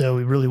part. And so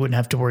we really wouldn't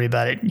have to worry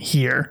about it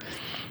here.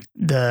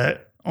 The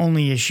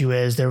only issue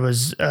is there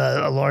was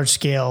a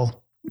large-scale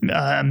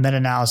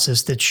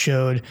meta-analysis that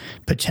showed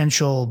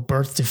potential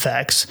birth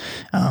defects,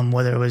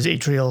 whether it was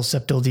atrial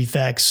septal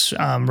defects,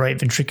 right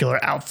ventricular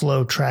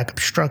outflow tract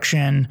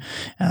obstruction,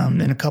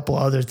 and a couple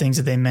other things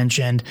that they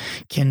mentioned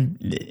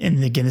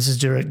and again, this is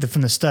direct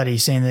from the study,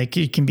 saying that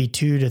it can be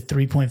 2 to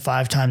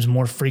 3.5 times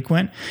more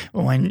frequent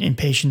when in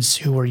patients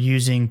who are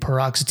using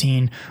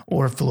paroxetine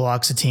or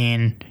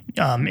fluoxetine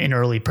in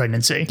early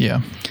pregnancy.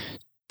 Yeah.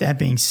 That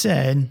being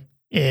said,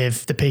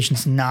 if the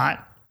patient's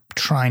not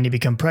trying to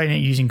become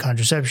pregnant using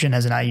contraception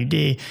as an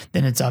IUD,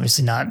 then it's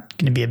obviously not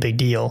going to be a big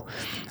deal.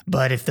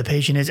 But if the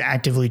patient is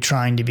actively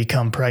trying to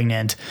become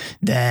pregnant,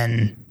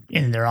 and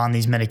they're on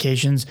these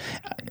medications,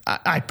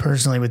 I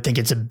personally would think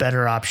it's a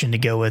better option to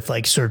go with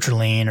like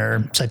sertraline or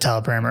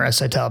citalopram or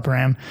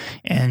escitalopram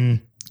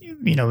and,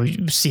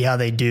 see how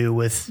they do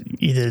with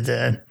either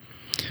the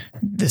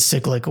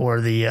cyclic or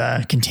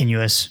the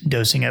continuous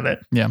dosing of it.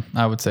 Yeah,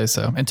 I would say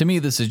so. And to me,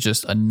 this is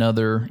just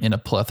another in a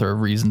plethora of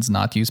reasons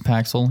not to use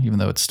Paxil, even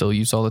though it's still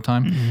used all the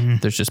time. Mm-hmm.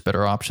 There's just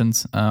better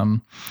options.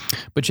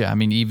 But yeah, I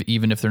mean,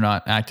 even if they're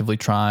not actively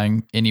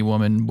trying, any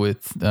woman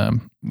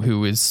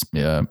who is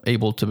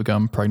able to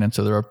become pregnant,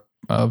 so they're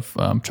of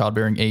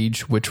childbearing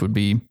age, which would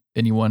be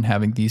anyone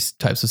having these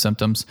types of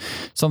symptoms,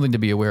 something to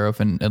be aware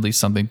of and at least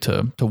something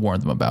to warn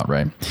them about,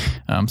 right?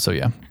 So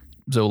yeah.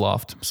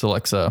 Zoloft,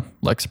 Celexa,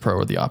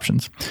 Lexapro are the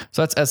options.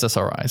 So that's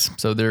SSRIs.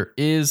 So there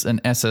is an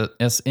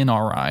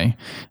SNRI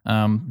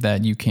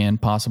that you can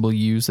possibly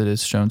use that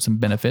has shown some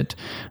benefit,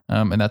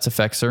 and that's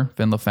Effexor,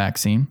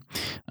 venlafaxine.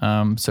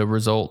 So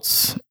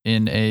results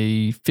in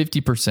a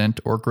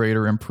 50% or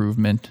greater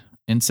improvement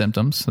in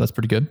symptoms. So that's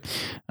pretty good.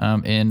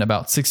 In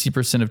about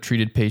 60% of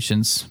treated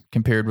patients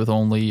compared with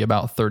only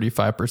about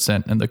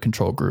 35% in the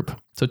control group.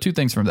 So two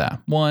things from that.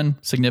 One,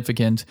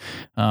 significant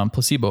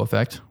placebo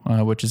effect,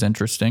 which is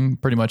interesting.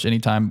 Pretty much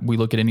anytime we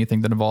look at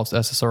anything that involves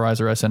SSRIs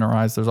or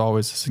SNRIs, there's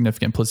always a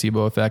significant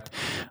placebo effect.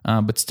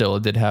 But still,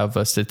 it did have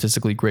a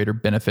statistically greater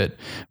benefit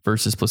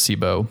versus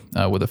placebo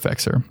with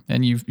Effexor.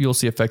 And you'll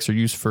see Effexor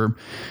used for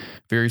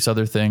various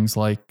other things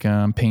like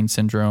pain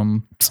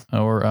syndrome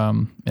or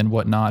and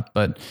whatnot,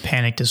 but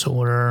panic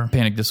disorder.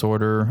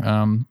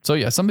 So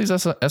yeah, some of these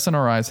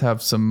SNRIs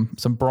have some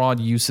broad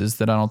uses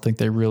that I don't think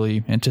they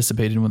really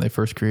anticipated when they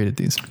first created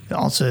these.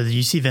 Also, the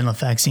UC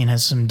venlafaxine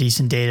has some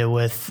decent data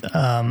with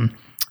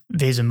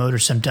vasomotor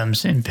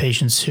symptoms in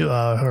patients who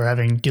are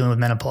dealing with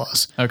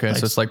menopause. Okay,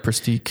 so it's like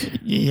Pristiq.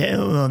 Yeah,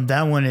 well,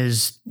 that one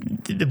is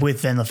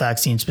with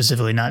venlafaxine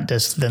specifically, not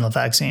just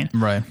venlafaxine.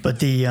 Right. But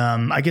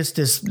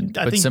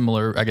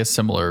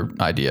similar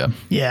idea.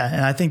 Yeah,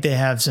 and I think they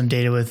have some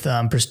data with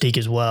Pristiq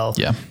as well.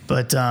 Yeah.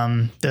 But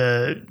with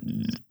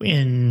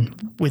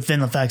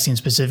venlafaxine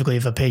specifically,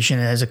 if a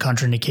patient has a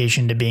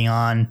contraindication to being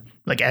on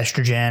like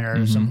estrogen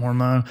or some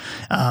hormone,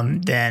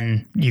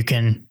 then you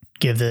can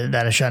give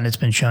that a shot, and it's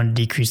been shown to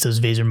decrease those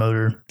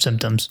vasomotor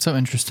symptoms. So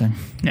interesting.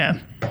 Yeah.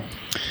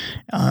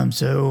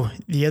 So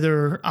the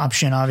other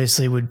option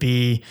obviously would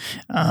be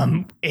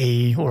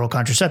a oral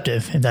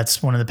contraceptive, and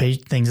that's one of the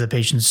things the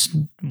patient's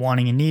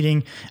wanting and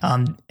needing.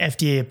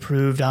 FDA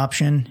approved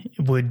option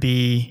would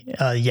be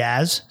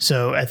Yaz,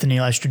 so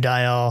ethinyl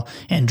estradiol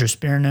and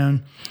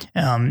drospirenone.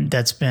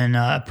 That's been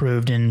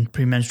approved in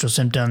premenstrual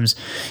symptoms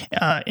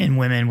in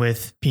women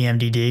with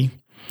PMDD.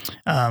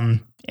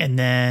 And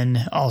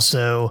then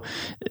also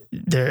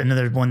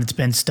another one that's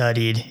been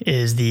studied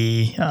is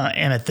the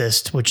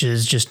amethyst, which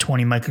is just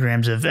 20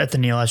 micrograms of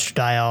ethinyl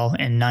estradiol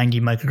and 90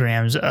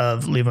 micrograms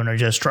of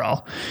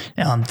levonorgestrel.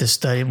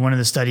 One of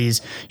the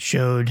studies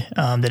showed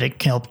that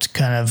it helped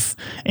kind of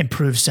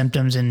improve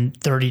symptoms in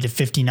 30 to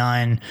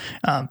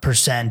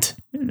 59%,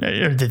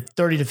 or the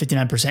 30 to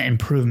 59%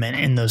 improvement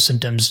in those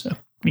symptoms,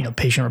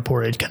 patient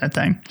reported kind of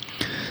thing.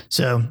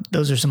 So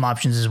those are some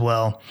options as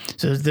well.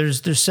 So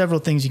there's several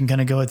things you can kind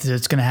of go with.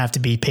 It's going to have to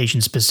be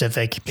patient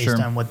specific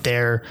based on what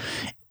their,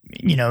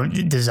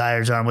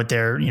 desires are and what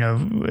their,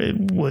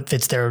 what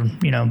fits their,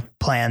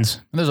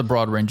 plans. And there's a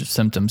broad range of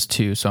symptoms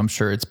too. So I'm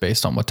sure it's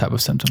based on what type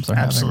of symptoms they're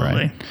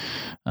Absolutely.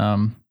 having,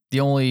 right? The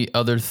only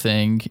other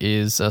thing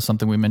is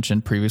something we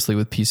mentioned previously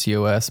with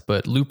PCOS,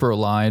 but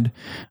Leuprolide,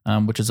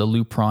 which is a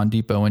Lupron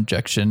depot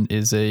injection,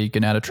 is a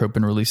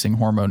gonadotropin-releasing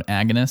hormone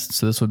agonist.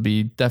 So this would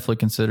be definitely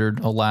considered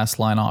a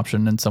last-line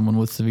option in someone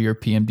with severe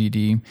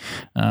PMDD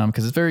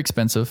because it's very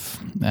expensive,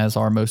 as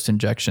are most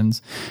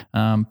injections,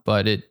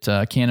 but it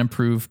can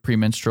improve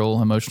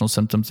premenstrual emotional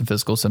symptoms and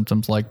physical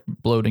symptoms like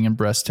bloating and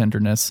breast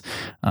tenderness.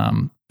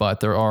 But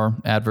there are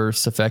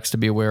adverse effects to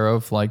be aware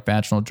of, like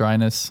vaginal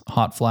dryness,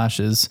 hot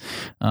flashes,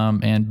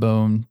 and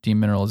bone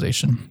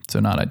demineralization. So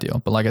not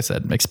ideal. But like I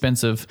said,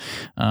 expensive,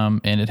 and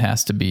it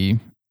has to be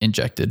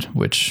injected,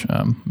 which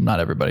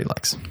not everybody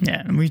likes.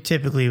 Yeah, and we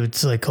typically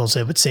would, like Cole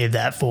said, would save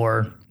that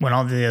for when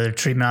all the other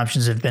treatment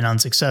options have been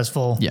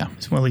unsuccessful. Yeah.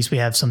 So at least we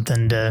have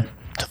something to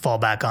fall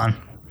back on.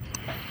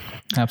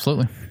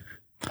 Absolutely.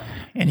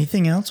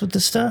 Anything else with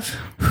this stuff?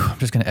 I'm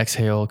just going to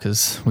exhale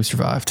because we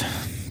survived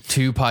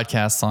 2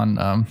 podcasts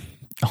on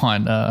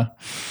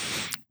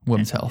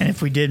women's health. And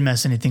if we did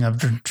mess anything up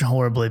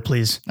horribly,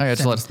 please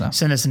just let us know.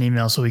 Send us an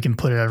email so we can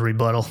put it as a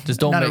rebuttal. Just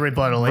don't not make, a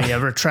rebuttal, a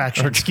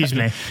retraction. Excuse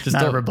me. Just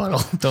not a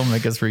rebuttal. Don't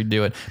make us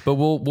redo it. But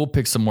we'll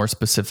pick some more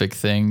specific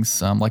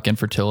things like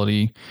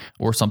infertility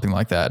or something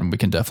like that, and we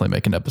can definitely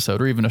make an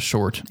episode or even a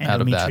short out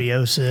of that.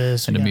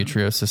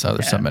 Endometriosis.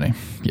 There's so many.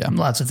 Yeah,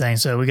 lots of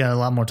things. So we got a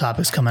lot more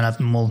topics coming up,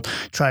 and we'll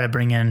try to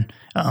bring in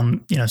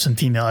some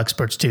female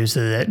experts too,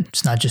 so that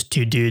it's not just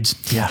 2 dudes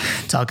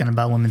talking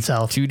about women's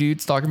health. 2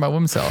 dudes talking about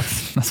women's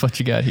health. That's what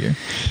you got here.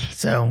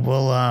 So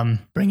we'll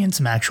bring in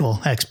some actual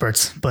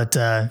experts, but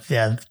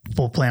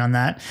we'll plan on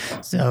that.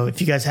 So if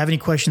you guys have any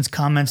questions,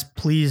 comments,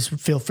 please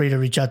feel free to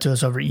reach out to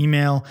us over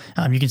email.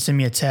 You can send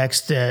me a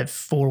text at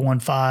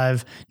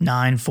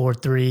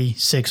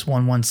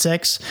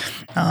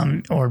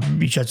 415-943-6116, or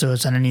reach out to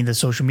us on any of the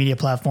social media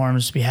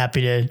platforms. Be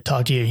happy to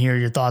talk to you and hear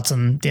your thoughts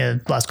on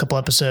the last couple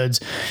episodes.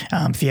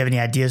 If you have any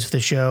ideas for the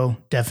show,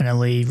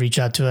 definitely reach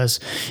out to us.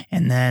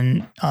 And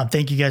then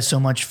thank you guys so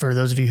much for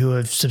those of you who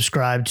have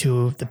subscribed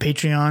to the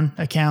Patreon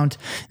account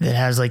that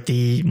has like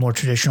the more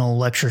traditional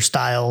lecture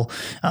style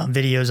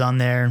videos on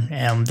there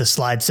and the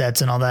slide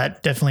sets and all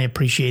that. Definitely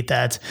appreciate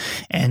that.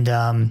 And,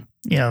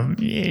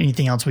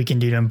 anything else we can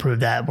do to improve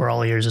that, we're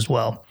all ears as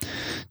well.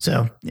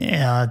 So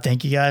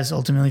thank you guys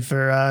ultimately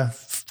for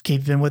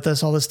keeping with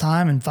us all this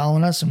time and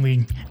following us, and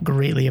we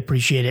greatly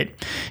appreciate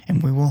it.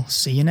 And we will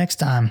see you next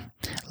time.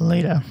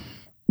 Later.